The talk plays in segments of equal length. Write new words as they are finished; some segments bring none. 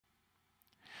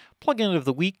plugin of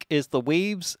the week is the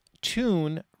Waves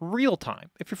Tune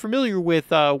Real-Time. If you're familiar with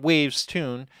Waves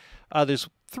Tune, there's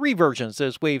three versions.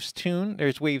 There's Waves Tune,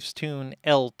 there's Waves Tune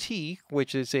LT,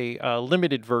 which is a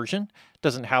limited version,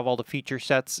 doesn't have all the feature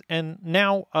sets, and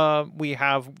now we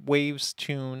have Waves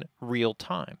Tune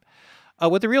Real-Time.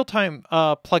 With the real-time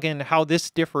plugin, how this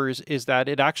differs is that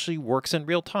it actually works in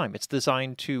real time. It's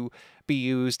designed to be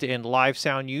used in live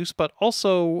sound use, but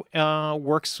also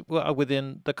works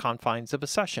within the confines of a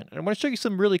session. And I want to show you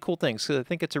some really cool things because I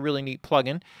think it's a really neat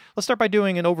plugin. Let's start by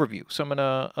doing an overview. So I'm going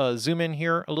to zoom in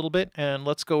here a little bit and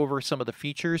let's go over some of the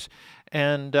features.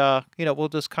 And we'll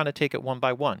just kind of take it one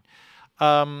by one.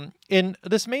 In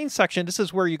this main section, this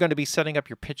is where you're going to be setting up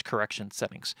your pitch correction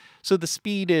settings. So the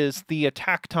speed is the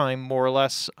attack time, more or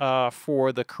less,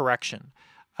 for the correction.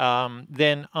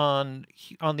 Then on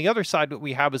the other side, what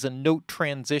we have is a note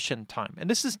transition time. And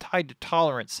this is tied to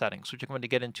tolerance settings, which I'm going to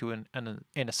get into in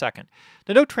a second.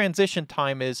 The note transition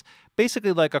time is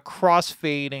basically like a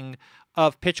crossfading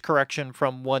of pitch correction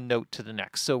from one note to the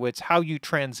next. So it's how you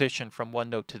transition from one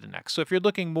note to the next. So if you're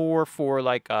looking more for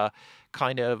like a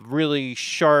kind of really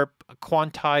sharp,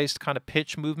 quantized kind of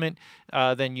pitch movement,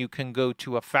 then you can go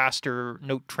to a faster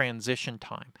note transition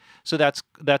time. So that's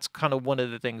kind of one of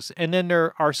the things. And then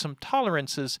there are some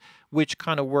tolerances which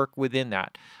kind of work within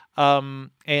that.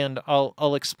 And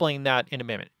I'll explain that in a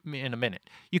minute.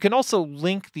 You can also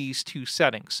link these two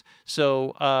settings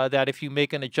so that if you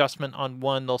make an adjustment on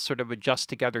one, they'll sort of adjust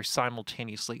together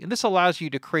simultaneously. And this allows you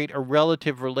to create a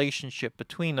relative relationship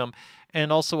between them and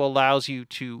also allows you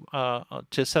to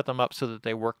set them up so that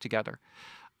they work together.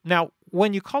 Now,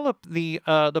 when you call up the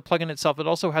plugin itself, it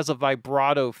also has a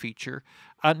vibrato feature.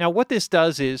 Now, what this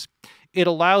does is it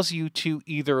allows you to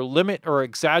either limit or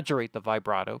exaggerate the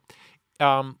vibrato.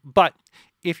 But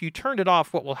if you turn it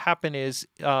off, what will happen is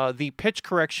the pitch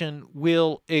correction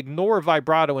will ignore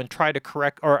vibrato and try to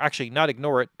correct, or actually not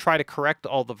ignore it, try to correct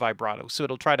all the vibrato. So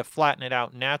it'll try to flatten it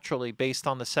out naturally based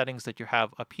on the settings that you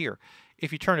have up here.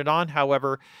 If you turn it on,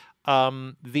 however,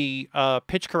 the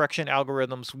pitch correction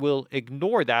algorithms will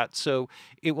ignore that. So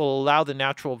it will allow the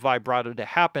natural vibrato to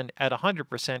happen at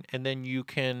 100%, and then you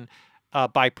can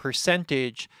by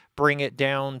percentage, bring it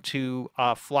down to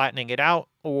flattening it out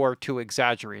or to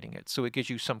exaggerating it. So it gives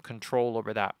you some control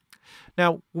over that.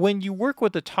 Now, when you work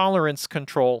with the tolerance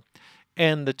control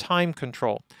and the time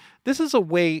control, this is a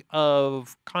way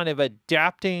of kind of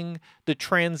adapting the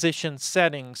transition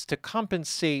settings to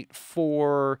compensate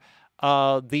for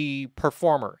the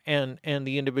performer and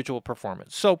the individual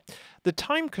performance. So the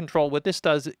time control, what this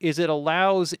does is it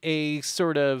allows a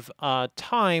sort of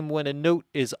time when a note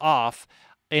is off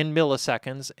in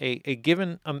milliseconds, a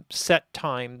given set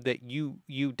time that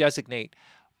you designate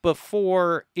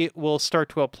before it will start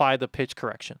to apply the pitch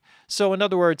correction. So in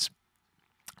other words,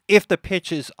 if the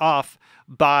pitch is off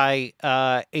by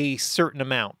a certain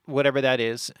amount, whatever that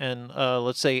is, and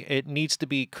let's say it needs to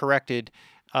be corrected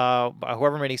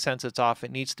however many cents it's off,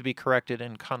 it needs to be corrected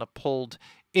and kind of pulled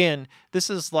in. This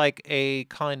is like a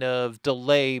kind of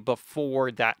delay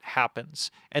before that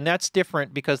happens. And that's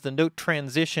different because the note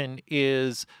transition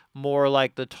is more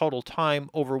like the total time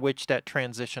over which that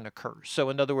transition occurs. So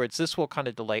in other words, this will kind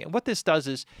of delay. And what this does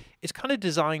is it's kind of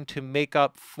designed to make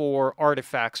up for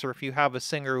artifacts, or if you have a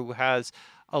singer who has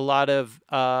a lot of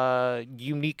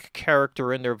unique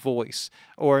character in their voice,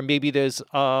 or maybe there's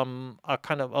a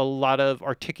kind of a lot of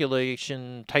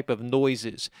articulation type of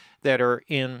noises that are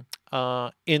in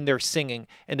their singing,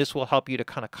 and this will help you to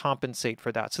kind of compensate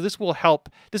for that. So this will help.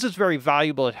 This is very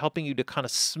valuable at helping you to kind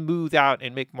of smooth out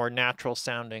and make more natural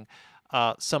sounding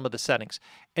some of the settings.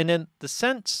 And then the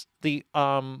sense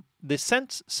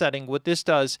setting, what this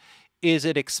does is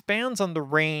it expands on the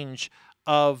range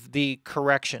of the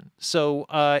correction. So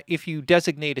if you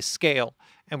designate a scale,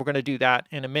 and we're going to do that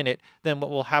in a minute, then what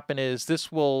will happen is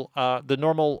this will, the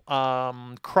normal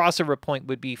crossover point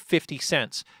would be 50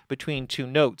 cents between two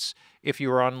notes if you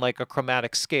were on like a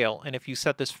chromatic scale. And if you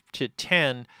set this to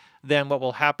 10, then what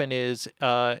will happen is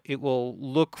it will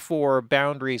look for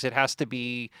boundaries. It has to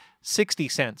be 60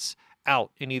 cents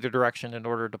out in either direction in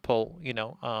order to pull,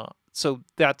 so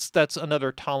that's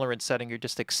another tolerance setting. You're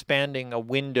just expanding a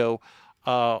window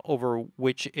over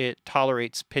which it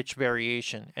tolerates pitch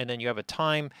variation, and then you have a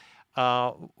time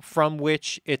from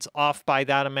which it's off by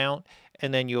that amount,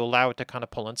 and then you allow it to kind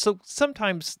of pull in. So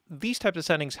sometimes these types of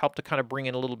settings help to kind of bring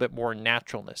in a little bit more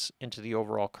naturalness into the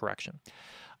overall correction.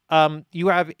 You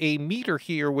have a meter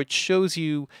here which shows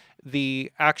you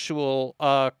the actual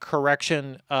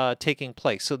correction taking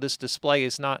place. So this display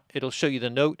is not, it'll show you the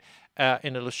note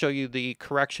and it'll show you the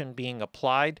correction being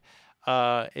applied.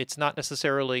 It's not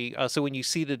necessarily so when you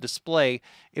see the display,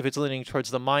 if it's leaning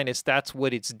towards the minus, that's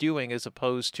what it's doing as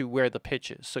opposed to where the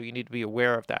pitch is. So you need to be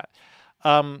aware of that.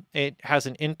 It has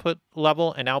an input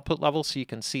level and output level, so you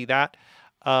can see that.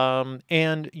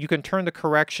 And you can turn the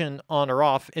correction on or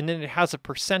off, and then it has a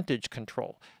percentage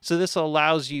control. So this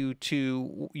allows you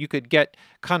to, you could get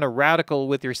kind of radical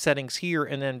with your settings here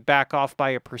and then back off by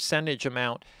a percentage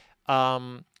amount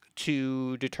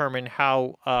to determine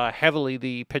how heavily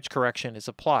the pitch correction is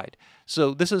applied.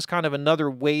 So this is kind of another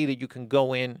way that you can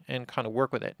go in and kind of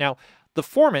work with it. Now, the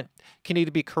formant can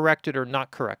either be corrected or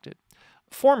not corrected.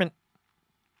 Formant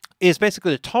is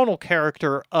basically the tonal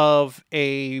character of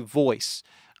a voice.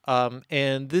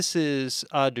 And this is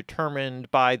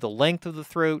determined by the length of the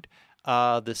throat,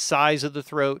 the size of the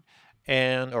throat,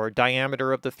 or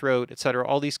diameter of the throat, etc.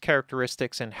 All these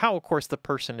characteristics, and how, of course, the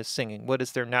person is singing. What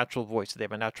is their natural voice? Do they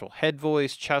have a natural head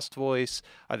voice, chest voice?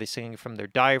 Are they singing from their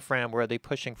diaphragm? Where are they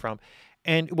pushing from?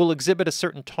 And it will exhibit a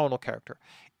certain tonal character.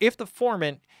 If the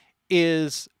formant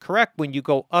is correct, when you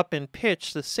go up in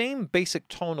pitch, the same basic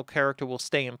tonal character will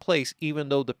stay in place even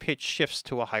though the pitch shifts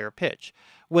to a higher pitch.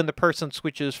 When the person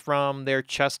switches from their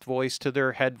chest voice to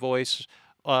their head voice,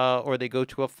 or they go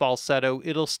to a falsetto,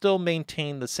 it'll still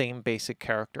maintain the same basic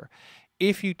character.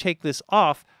 If you take this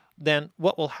off, then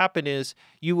what will happen is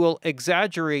you will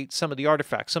exaggerate some of the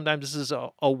artifacts. Sometimes this is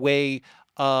a way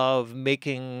of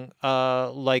making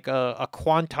like a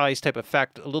quantized type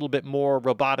effect a little bit more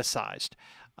roboticized.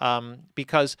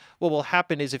 Because what will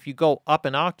happen is if you go up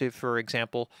an octave, for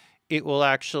example, it will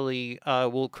actually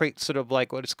will create sort of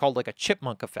like what is called like a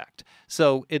chipmunk effect.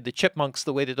 So the Chipmunks,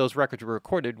 the way that those records were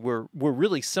recorded were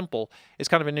really simple. It's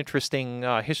kind of an interesting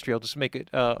history. I'll just make it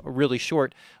really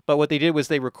short. But what they did was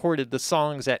they recorded the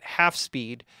songs at half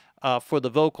speed for the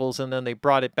vocals, and then they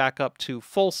brought it back up to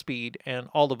full speed, and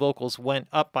all the vocals went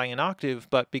up by an octave.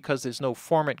 But because there's no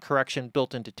formant correction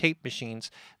built into tape machines,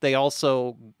 they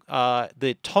also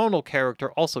the tonal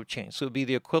character also changed. So it would be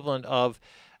the equivalent of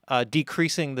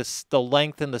decreasing the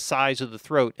length and the size of the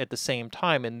throat at the same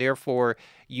time, and therefore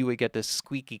you would get this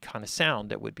squeaky kind of sound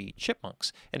that would be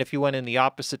chipmunks. And if you went in the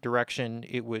opposite direction,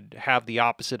 it would have the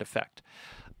opposite effect.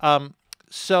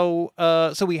 So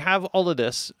we have all of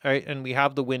this, right, and we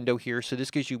have the window here, so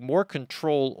this gives you more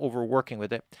control over working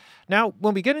with it. Now,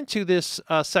 when we get into this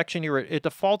section here, it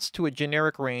defaults to a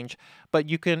generic range, but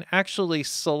you can actually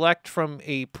select from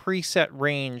a preset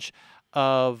range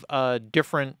of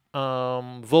different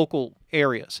vocal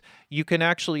areas. You can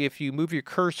actually, if you move your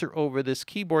cursor over this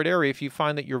keyboard area, if you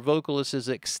find that your vocalist is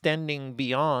extending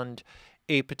beyond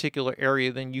a particular area,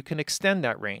 then you can extend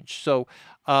that range. So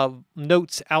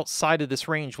notes outside of this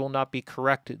range will not be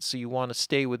corrected, so you want to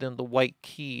stay within the white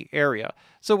key area.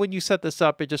 So when you set this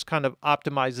up, it just kind of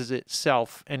optimizes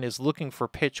itself and is looking for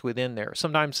pitch within there.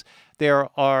 Sometimes there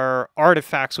are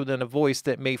artifacts within a voice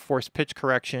that may force pitch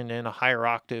correction in a higher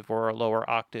octave or a lower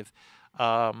octave.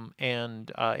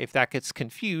 If that gets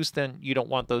confused, then you don't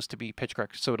want those to be pitch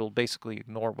corrected, so it'll basically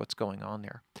ignore what's going on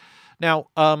there. Now,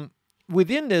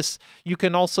 within this, you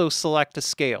can also select a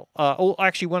scale.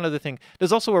 Actually, one other thing,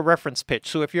 there's also a reference pitch.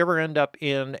 So if you ever end up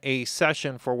in a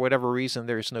session for whatever reason,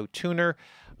 there's no tuner,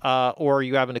 or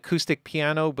you have an acoustic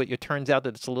piano, but it turns out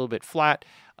that it's a little bit flat,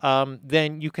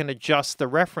 then you can adjust the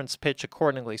reference pitch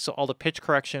accordingly. So all the pitch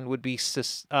correction would be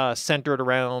centered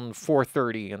around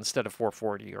 430 instead of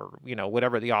 440, or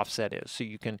whatever the offset is. So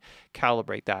you can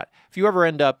calibrate that. If you ever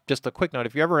end up, just a quick note,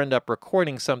 if you ever end up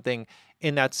recording something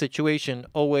in that situation,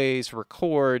 always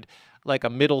record like a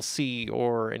middle C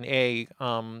or an A,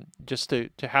 just to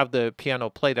have the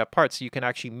piano play that part, so you can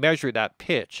actually measure that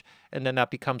pitch, and then that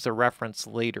becomes a reference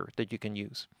later that you can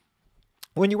use.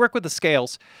 When you work with the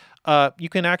scales, you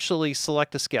can actually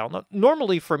select a scale. Now,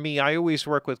 normally for me, I always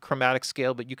work with chromatic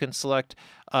scale, but you can select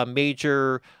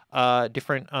major,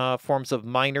 different forms of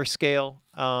minor scale.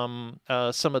 Some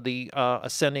of the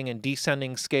ascending and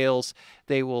descending scales,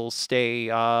 they will stay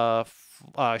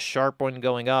sharp when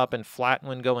going up and flat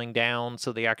when going down.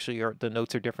 So they actually the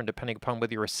notes are different depending upon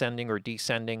whether you're ascending or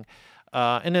descending.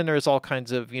 And then there's all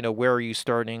kinds of, where are you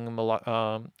starting,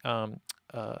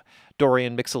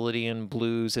 Dorian, Mixolydian,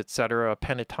 blues, etc.,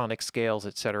 pentatonic scales,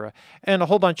 etc., and a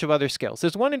whole bunch of other scales.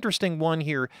 There's one interesting one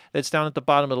here that's down at the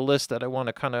bottom of the list that I want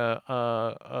to kind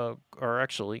of, or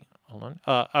actually, hold on,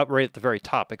 right at the very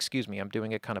top, excuse me, I'm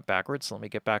doing it kind of backwards, so let me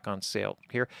get back on sale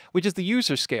here, which is the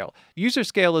user scale. User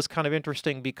scale is kind of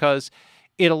interesting because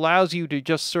it allows you to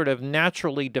just sort of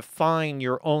naturally define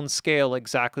your own scale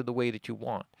exactly the way that you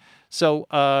want. So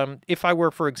if I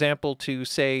were, for example, to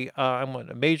say I'm on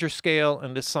a major scale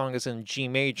and this song is in G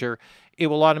major, it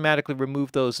will automatically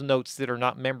remove those notes that are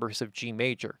not members of G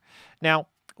major. Now,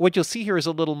 what you'll see here is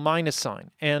a little minus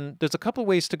sign. And there's a couple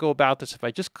ways to go about this. If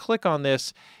I just click on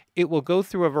this, it will go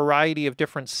through a variety of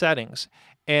different settings.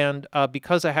 And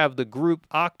because I have the group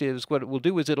octaves, what it will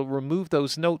do is it'll remove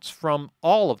those notes from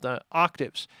all of the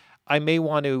octaves. I may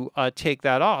want to take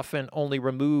that off and only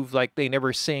remove, like they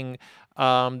never sing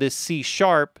this C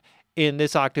sharp in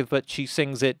this octave, but she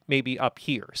sings it maybe up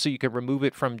here. So you can remove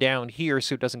it from down here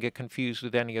so it doesn't get confused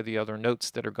with any of the other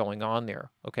notes that are going on there,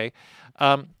 okay?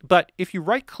 But if you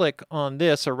right-click on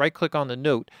this or right-click on the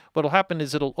note, what'll happen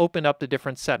is it'll open up the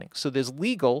different settings. So there's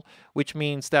legal, which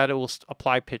means that it will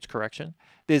apply pitch correction.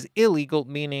 There's illegal,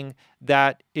 meaning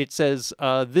that it says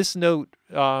this note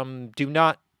do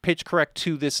not pitch correct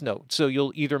to this note. So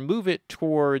you'll either move it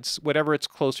towards whatever it's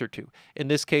closer to. In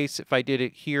this case, if I did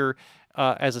it here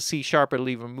as a C sharp, it'll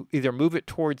either move it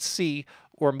towards C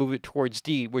or move it towards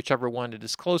D, whichever one it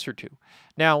is closer to.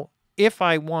 Now, if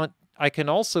I want, I can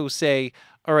also say,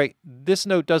 all right, this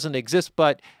note doesn't exist,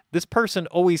 but this person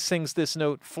always sings this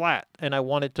note flat, and I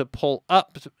want it to pull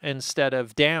up instead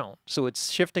of down. So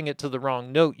it's shifting it to the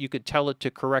wrong note. You could tell it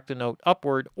to correct a note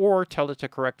upward or tell it to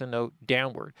correct a note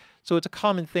downward. So it's a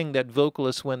common thing that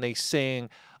vocalists, when they sing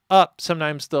up,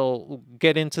 sometimes they'll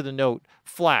get into the note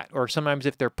flat, or sometimes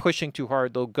if they're pushing too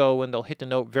hard, they'll go and they'll hit the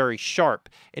note very sharp.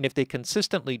 And if they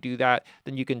consistently do that,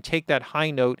 then you can take that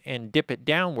high note and dip it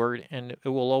downward, and it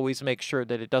will always make sure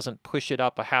that it doesn't push it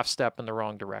up a half step in the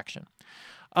wrong direction.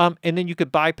 And then you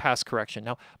could bypass correction.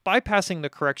 Now, bypassing the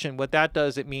correction, what that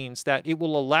does, it means that it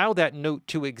will allow that note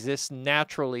to exist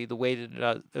naturally the way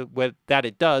that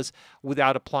it does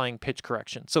without applying pitch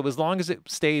correction. So as long as it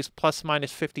stays plus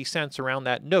minus 50 cents around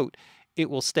that note, it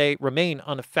will remain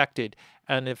unaffected.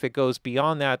 And if it goes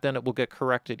beyond that, then it will get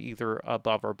corrected either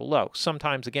above or below.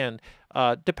 Sometimes, again,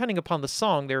 depending upon the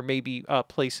song, there may be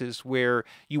places where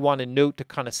you want a note to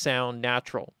kind of sound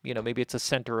natural. You know, maybe it's a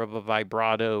center of a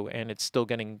vibrato and it's still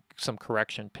getting some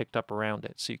correction picked up around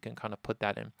it. So you can kind of put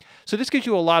that in. So this gives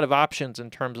you a lot of options in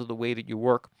terms of the way that you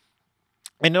work.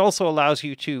 And it also allows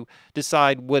you to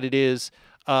decide what it is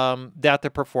that the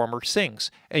performer sings.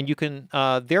 And you can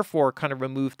therefore kind of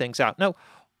remove things out. Now,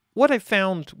 what I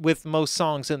found with most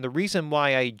songs, and the reason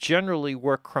why I generally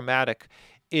work chromatic,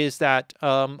 is that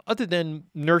other than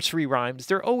nursery rhymes,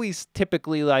 they're always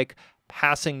typically like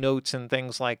passing notes and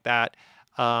things like that.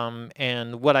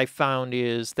 And what I found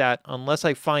is that unless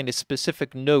I find a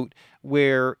specific note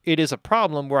where it is a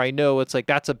problem, where I know it's like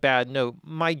that's a bad note,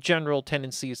 my general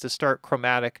tendency is to start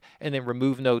chromatic and then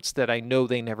remove notes that I know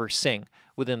they never sing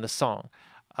within the song.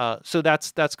 So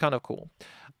that's kind of cool.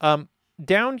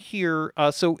 Down here,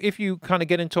 so if you kind of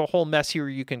get into a whole mess here,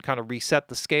 you can kind of reset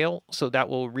the scale. So that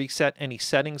will reset any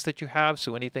settings that you have.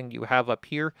 So anything you have up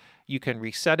here, you can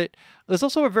reset it. There's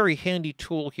also a very handy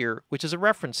tool here, which is a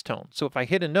reference tone. So if I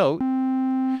hit a note,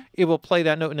 it will play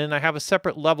that note, and then I have a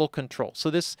separate level control. So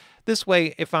this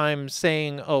way, if I'm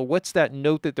saying, oh, what's that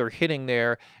note that they're hitting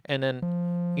there, and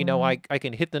then, you know, I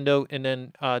can hit the note and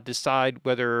then decide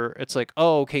whether it's like,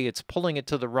 oh, okay, it's pulling it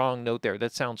to the wrong note there.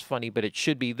 That sounds funny, but it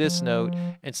should be this note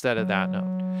instead of that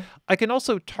note. I can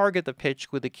also target the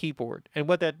pitch with a keyboard, and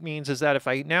what that means is that if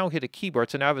I now hit a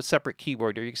keyboard, so now I have a separate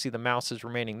keyboard here, you can see the mouse is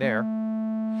remaining there.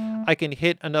 I can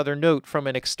hit another note from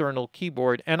an external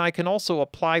keyboard, and I can also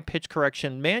apply pitch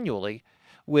correction manually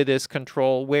with this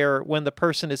control, where when the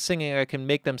person is singing, I can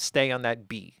make them stay on that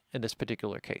B in this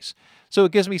particular case. So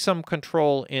it gives me some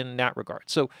control in that regard.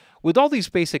 So with all these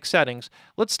basic settings,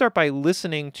 let's start by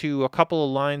listening to a couple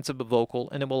of lines of the vocal,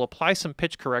 and then we'll apply some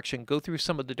pitch correction, go through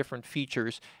some of the different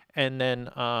features, and then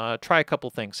try a couple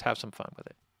things, have some fun with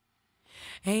it.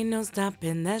 Ain't no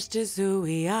stopping, that's just who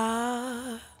we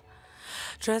are.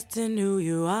 Trusting who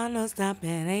you are, no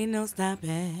stopping, ain't no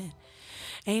stopping.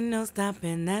 Ain't no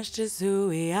stopping, that's just who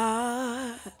we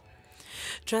are.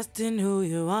 Trusting who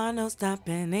you are, no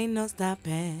stopping, ain't no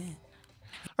stopping.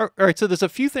 All right, so there's a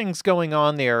few things going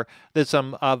on there. There's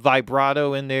some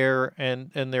vibrato in there,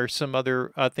 and there's some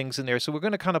other things in there. So we're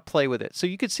going to kind of play with it. So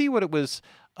you can see what it was,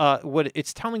 what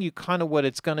it's telling you, kind of what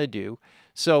it's going to do.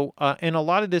 So, and a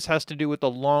lot of this has to do with the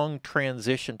long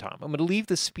transition time. I'm going to leave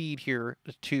the speed here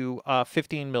to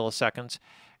 15 milliseconds,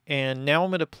 and now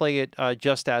I'm going to play it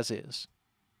just as is.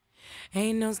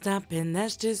 Ain't no stopping,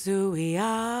 that's just who we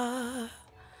are.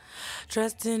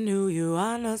 Trusting who you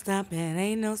are, no stopping,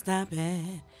 ain't no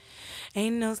stopping.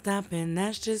 Ain't no stopping,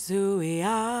 that's just who we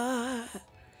are.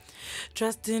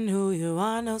 Trusting who you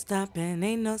are, no stopping,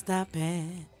 ain't no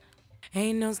stopping.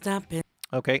 Ain't no stopping.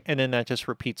 Okay, and then that just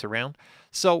repeats around.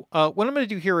 So what I'm going to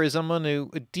do here is I'm going to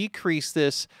decrease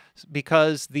this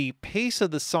because the pace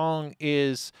of the song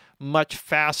is much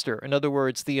faster. In other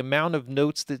words, the amount of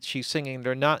notes that she's singing,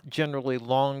 they're not generally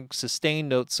long sustained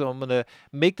notes. So I'm going to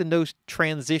make the note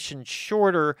transition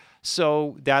shorter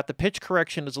so that the pitch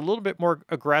correction is a little bit more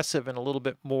aggressive and a little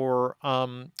bit more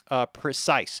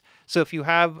precise. So if you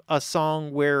have a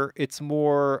song where it's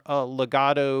more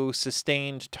legato,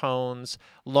 sustained tones,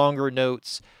 longer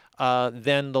notes,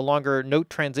 then the longer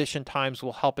note transition times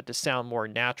will help it to sound more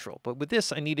natural. But with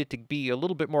this, I need it to be a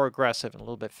little bit more aggressive and a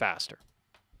little bit faster.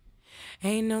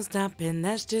 Ain't no stopping,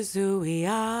 that's just who we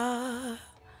are.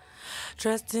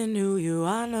 Trusting who you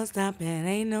are, no stopping,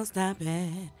 ain't no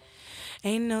stopping.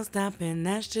 Ain't no stopping,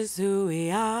 that's just who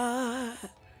we are.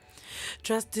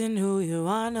 Trusting who you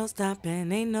are, no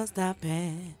stopping, ain't no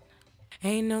stopping.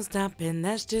 Ain't no stopping,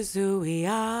 that's just who we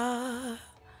are.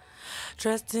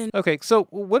 Trusting. Okay, so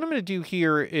what I'm going to do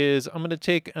here is I'm going to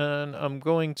take and I'm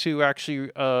going to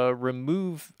actually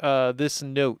remove this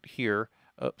note here.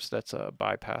 Oops, that's a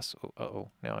bypass. Oh,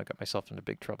 now I got myself into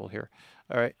big trouble here.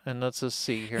 All right, and let's just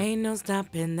see here. Ain't no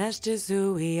stopping, that's just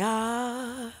who we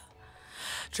are.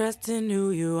 Trusting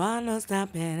who you are, no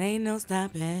stopping, ain't no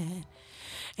stopping.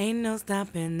 Ain't no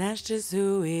stopping, that's just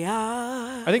who we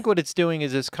are. I think what it's doing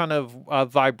is it's kind of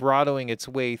vibratoing its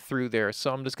way through there.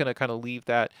 So I'm just going to kind of leave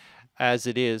that as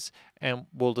it is, and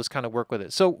we'll just kind of work with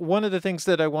it. So one of the things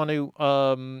that I want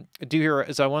to do here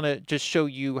is I want to just show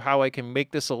you how I can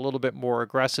make this a little bit more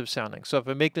aggressive sounding. So if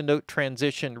I make the note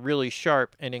transition really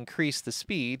sharp and increase the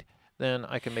speed, then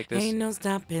I can make this. Ain't no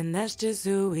stopping, that's just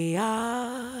who we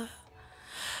are.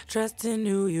 Trusting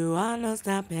who you are, no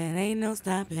stopping, ain't no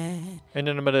stopping. And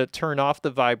then I'm going to turn off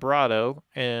the vibrato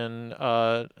and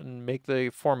make the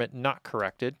format not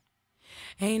corrected.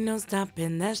 Ain't no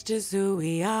stopping, that's just who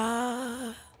we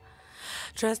are.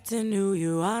 Trusting who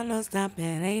you are, no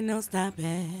stopping, ain't no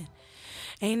stopping.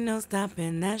 Ain't no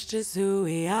stopping, that's just who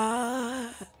we are.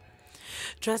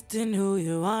 Trusting who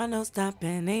you are, no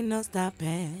stopping, ain't no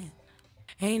stopping.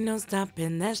 Ain't no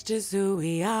stopping, that's just who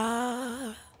we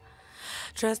are.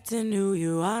 Trusting who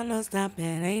you are, no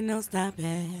stopping, ain't no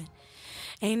stopping.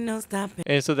 Ain't no stopping.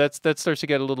 And so that starts to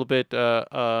get a little bit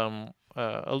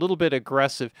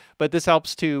aggressive, but this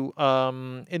helps to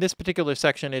in this particular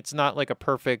section. It's not like a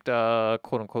perfect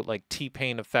quote unquote like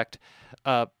T-Pain effect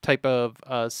type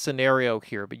of scenario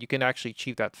here, but you can actually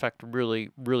achieve that effect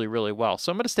really well.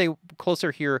 So I'm going to stay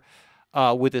closer here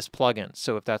with this plugin.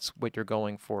 So if that's what you're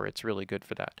going for, it's really good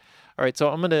for that. All right, so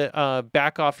I'm going to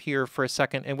back off here for a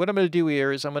second, and what I'm going to do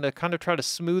here is I'm going to kind of try to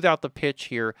smooth out the pitch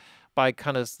here by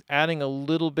kind of adding a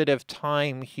little bit of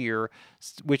time here,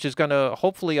 which is going to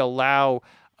hopefully allow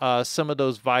some of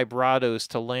those vibratos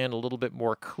to land a little bit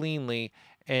more cleanly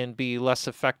and be less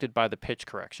affected by the pitch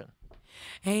correction.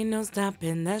 Ain't no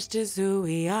stopping, that's just who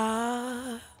we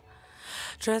are.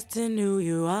 Trusting who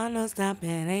you are, no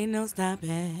stopping, ain't no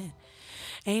stopping.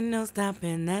 Ain't no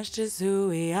stopping, that's just who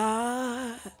we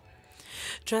are.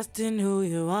 Trusting who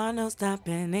you are, no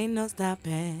stopping, ain't no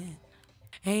stopping.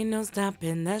 Ain't no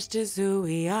stopping, that's just who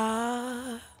we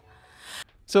are.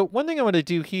 So one thing I'm going to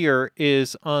do here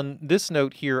is on this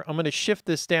note here, I'm going to shift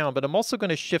this down, but I'm also going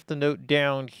to shift the note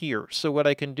down here. So what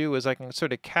I can do is I can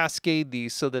sort of cascade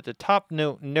these so that the top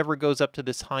note never goes up to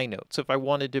this high note. So if I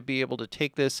wanted to be able to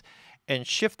take this and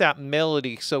shift that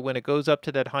melody so when it goes up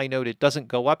to that high note, it doesn't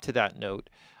go up to that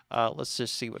note. Let's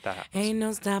just see what that happens. Ain't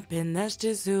no stopping, that's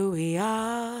just who we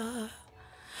are.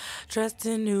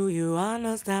 Trusting who you are,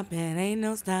 no stopping, ain't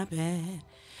no stopping.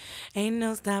 Ain't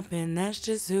no stopping, that's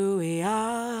just who we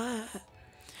are.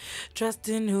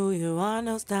 Trusting who you are,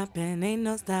 no stopping, ain't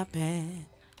no stopping.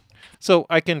 So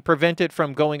I can prevent it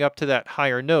from going up to that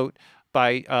higher note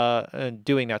by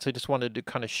doing that. So I just wanted to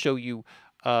kind of show you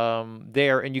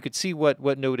there, and you could see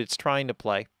what note it's trying to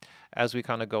play as we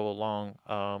kind of go along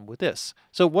with this.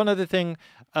 So one other thing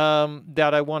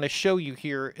that I want to show you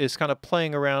here is kind of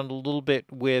playing around a little bit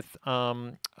with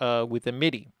the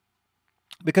MIDI,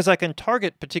 because I can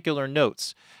target particular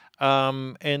notes.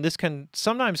 And this can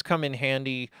sometimes come in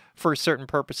handy for certain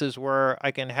purposes where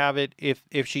I can have it,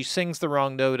 if she sings the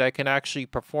wrong note, I can actually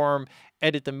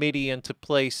edit the MIDI into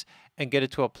place and get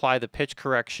it to apply the pitch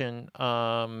correction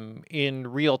in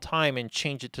real time and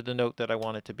change it to the note that I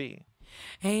want it to be.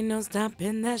 Ain't no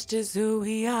stopping, that's just who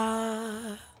we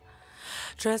are.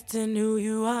 Trusting who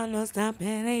you are, no stopping,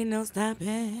 ain't no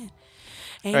stopping.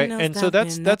 Right, and so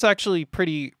that's actually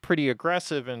pretty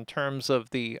aggressive in terms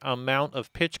of the amount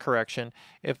of pitch correction.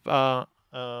 If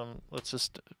let's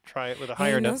just try it with a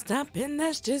higher note. Ain't no stopping,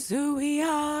 that's just who we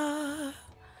are.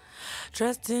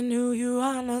 Trusting who you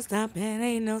are, no stopping,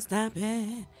 ain't no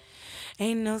stopping.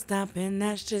 Ain't no stopping,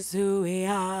 that's just who we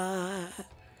are.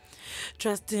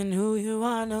 Trusting who you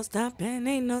are, no stopping,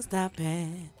 ain't no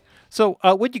stopping. So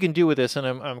what you can do with this, and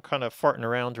I'm kind of farting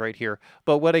around right here,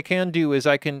 but what I can do is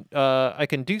I can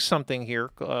do something here.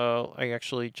 I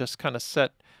actually just kind of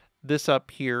set this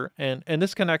up here, and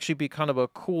this can actually be kind of a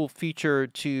cool feature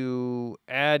to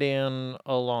add in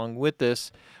along with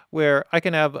this, where I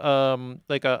can have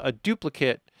like a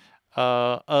duplicate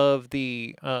of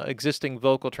the existing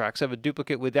vocal tracks. I have a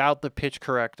duplicate without the pitch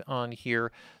correct on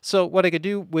here. So what I could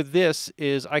do with this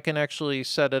is I can actually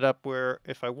set it up where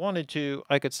if I wanted to,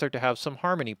 I could start to have some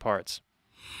harmony parts.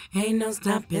 Ain't no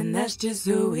stopping, that's just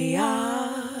who we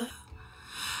are.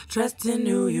 Trusting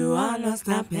who you are, no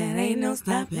stopping, ain't no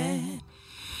stopping.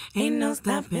 Ain't no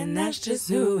stopping, that's just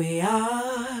who we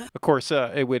are. Of course,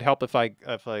 it would help if I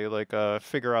like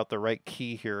figure out the right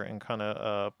key here and kind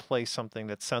of play something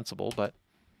that's sensible, but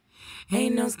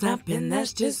ain't no stopping,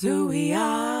 that's just who we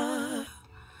are.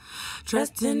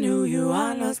 Trusting who you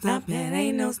are, no stopping,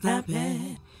 ain't no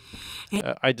stopping.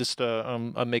 I just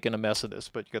I'm making a mess of this,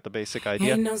 but you got the basic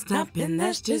idea. Ain't no stopping,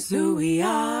 that's just who we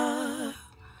are.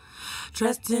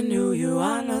 Trusting who you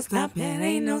are, no stopping,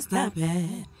 ain't no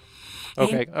stopping.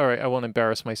 Okay, all right. I won't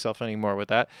embarrass myself anymore with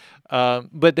that.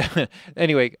 But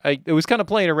anyway, I was kind of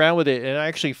playing around with it, and I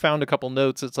actually found a couple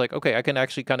notes. It's like, okay, I can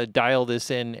actually kind of dial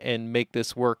this in and make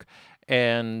this work,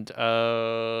 and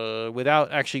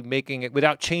without actually making it,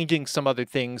 without changing some other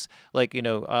things, like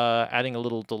adding a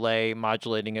little delay,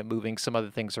 modulating it, moving some other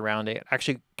things around. It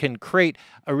actually can create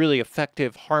a really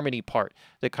effective harmony part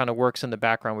that kind of works in the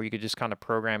background, where you could just kind of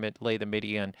program it, lay the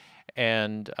MIDI in,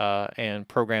 and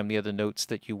program the other notes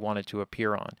that you want it to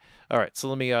appear on. All right, so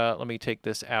let me take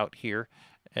this out here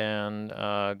and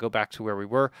go back to where we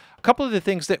were. A couple of the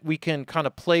things that we can kind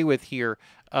of play with here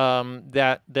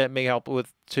that may help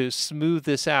with to smooth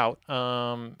this out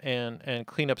and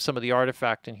clean up some of the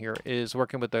artifact in here is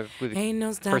working with the ain't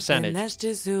no stopping, percentage. That's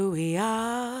just who we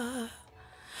are.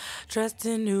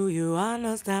 Trusting who you are,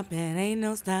 no stopping, ain't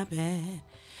no stopping.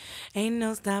 Ain't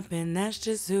no stopping, that's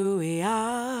just who we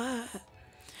are.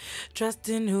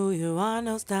 Trusting who you are,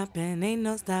 no stopping, ain't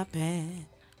no stopping.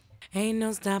 Ain't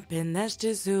no stopping, that's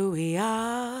just who we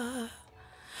are.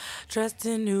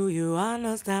 Trusting who you are,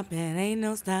 no stopping, ain't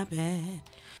no stopping.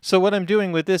 So what I'm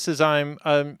doing with this is I'm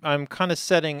kind of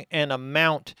setting an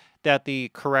amount that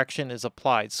the correction is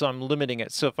applied. So I'm limiting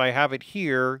it. So if I have it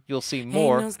here, you'll see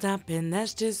more. Ain't no stopping,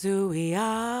 that's just who we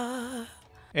are.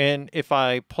 And if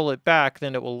I pull it back,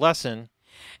 then it will lessen.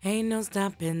 Ain't no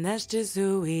stopping, that's just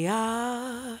who we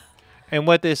are. And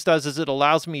what this does is it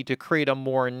allows me to create a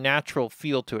more natural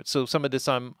feel to it. So some of this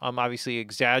I'm obviously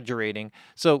exaggerating.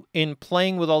 So in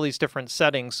playing with all these different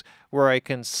settings where I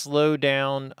can slow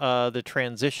down the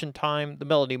transition time, the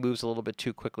melody moves a little bit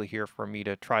too quickly here for me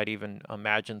to try to even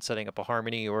imagine setting up a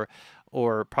harmony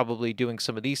or probably doing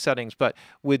some of these settings. But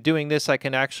with doing this, I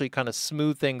can actually kind of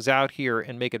smooth things out here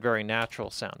and make it very natural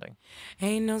sounding.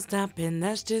 Ain't no stopping,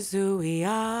 that's just who we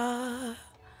are.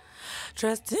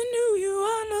 Trusting who you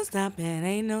are, no stopping,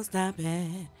 ain't no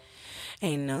stopping.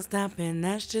 Ain't no stopping,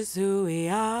 that's just who we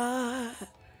are.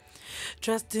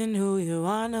 Trusting who you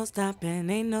are, no stopping,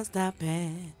 ain't no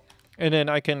stopping. And then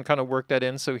I can kind of work that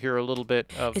in. So here a little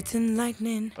bit of it's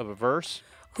enlightening of a verse.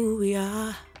 Who we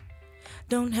are.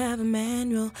 Don't have a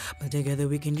manual, but together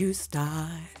we can use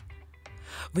start.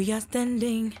 We are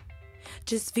standing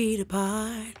just feet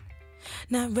apart,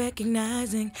 not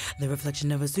recognizing the reflection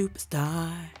of a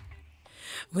superstar.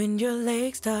 When your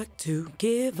legs start to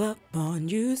give up on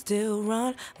you, still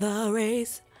run the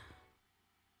race.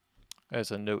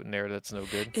 There's a note in there that's no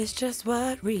good. It's just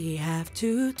what we have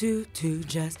to do to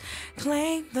just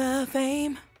claim the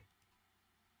fame.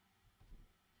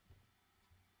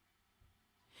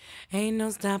 Ain't no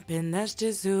stopping, that's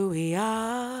just who we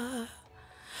are.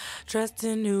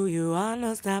 Trusting who you are,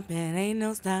 no stopping, ain't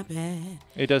no stopping.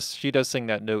 She does sing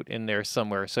that note in there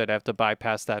somewhere, so I'd have to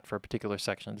bypass that for a particular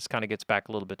section. This kind of gets back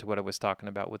a little bit to what I was talking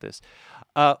about with this.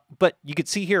 But you could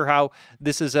see here how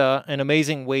this is an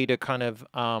amazing way to kind of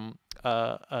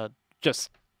just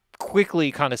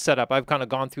quickly kind of set up. I've kind of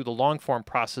gone through the long form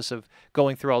process of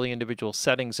going through all the individual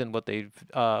settings and what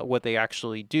they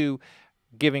actually do,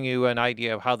 giving you an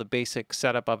idea of how the basic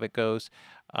setup of it goes.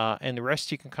 And the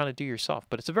rest you can kind of do yourself.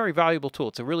 But it's a very valuable tool.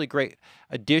 It's a really great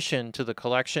addition to the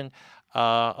collection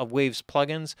of Waves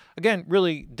plugins. Again,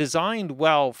 really designed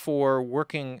well for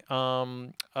working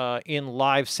in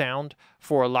live sound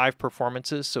for live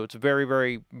performances. So it's very,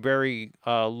 very, very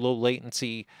low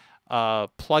latency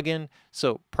plugin.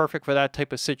 So perfect for that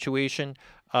type of situation.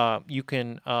 You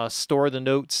can store the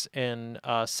notes and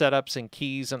setups and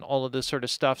keys and all of this sort of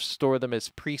stuff, store them as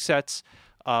presets,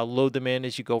 load them in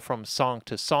as you go from song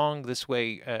to song. This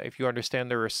way, if you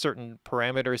understand there are certain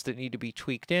parameters that need to be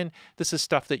tweaked in, this is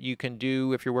stuff that you can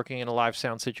do if you're working in a live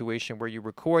sound situation where you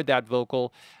record that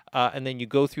vocal and then you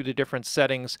go through the different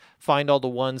settings, find all the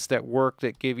ones that work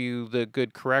that give you the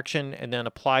good correction, and then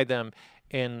apply them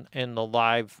in the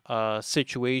live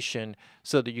situation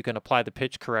so that you can apply the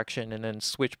pitch correction and then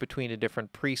switch between the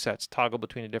different presets, toggle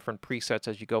between the different presets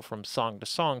as you go from song to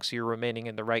song, so you're remaining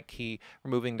in the right key,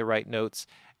 removing the right notes,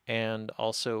 and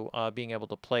also being able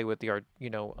to play with the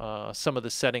some of the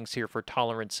settings here for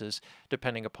tolerances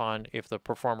depending upon if the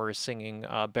performer is singing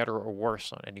better or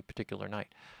worse on any particular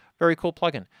night. Very cool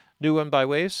plugin. New one by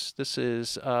Waves. This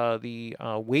is the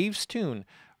Waves Tune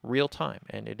Real Time,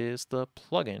 and it is the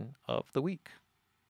plugin of the week.